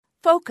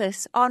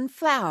Focus on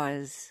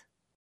flowers.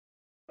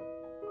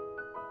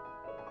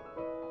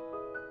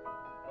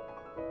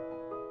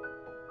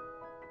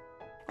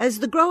 As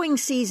the growing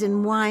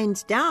season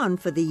winds down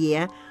for the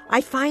year,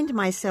 I find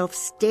myself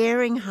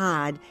staring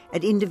hard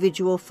at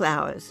individual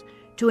flowers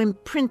to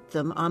imprint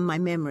them on my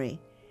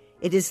memory.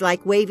 It is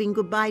like waving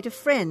goodbye to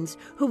friends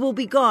who will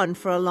be gone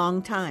for a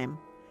long time.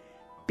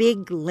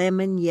 Big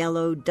lemon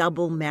yellow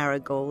double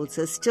marigolds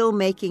are still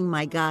making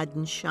my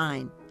garden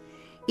shine.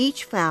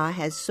 Each flower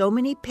has so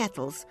many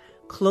petals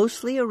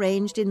closely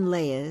arranged in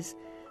layers,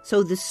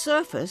 so the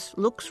surface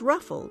looks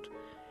ruffled.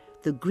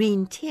 The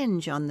green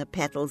tinge on the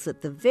petals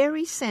at the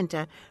very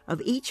center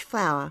of each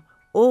flower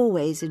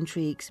always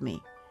intrigues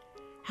me.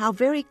 How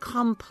very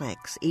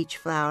complex each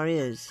flower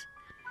is.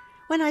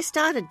 When I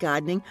started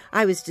gardening,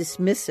 I was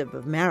dismissive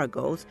of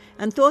marigolds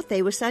and thought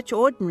they were such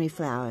ordinary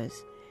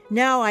flowers.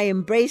 Now I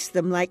embrace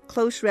them like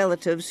close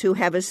relatives who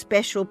have a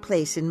special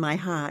place in my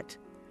heart.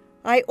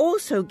 I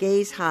also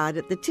gaze hard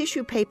at the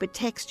tissue paper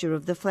texture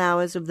of the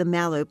flowers of the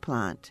mallow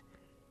plant.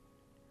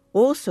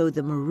 Also,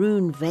 the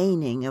maroon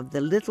veining of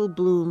the little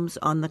blooms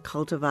on the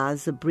cultivar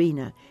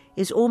Zebrina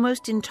is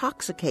almost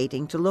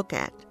intoxicating to look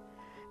at,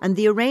 and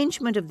the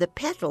arrangement of the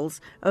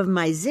petals of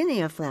my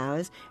zinnia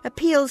flowers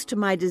appeals to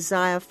my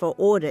desire for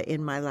order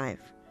in my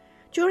life.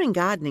 During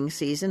gardening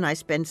season, I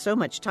spend so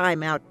much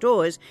time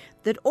outdoors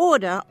that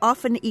order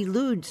often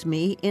eludes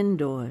me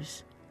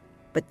indoors.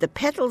 But the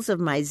petals of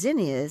my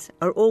zinnias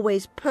are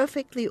always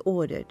perfectly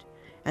ordered,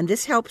 and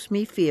this helps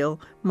me feel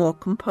more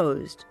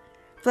composed.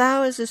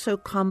 Flowers are so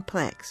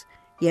complex,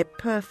 yet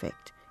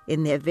perfect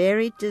in their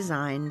varied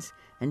designs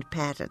and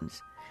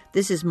patterns.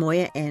 This is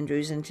Moya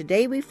Andrews, and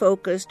today we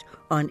focused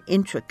on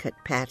intricate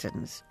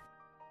patterns.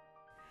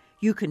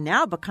 You can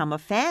now become a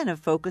fan of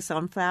Focus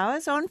on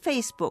Flowers on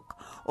Facebook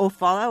or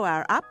follow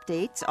our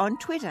updates on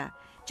Twitter.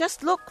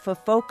 Just look for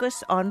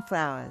Focus on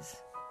Flowers.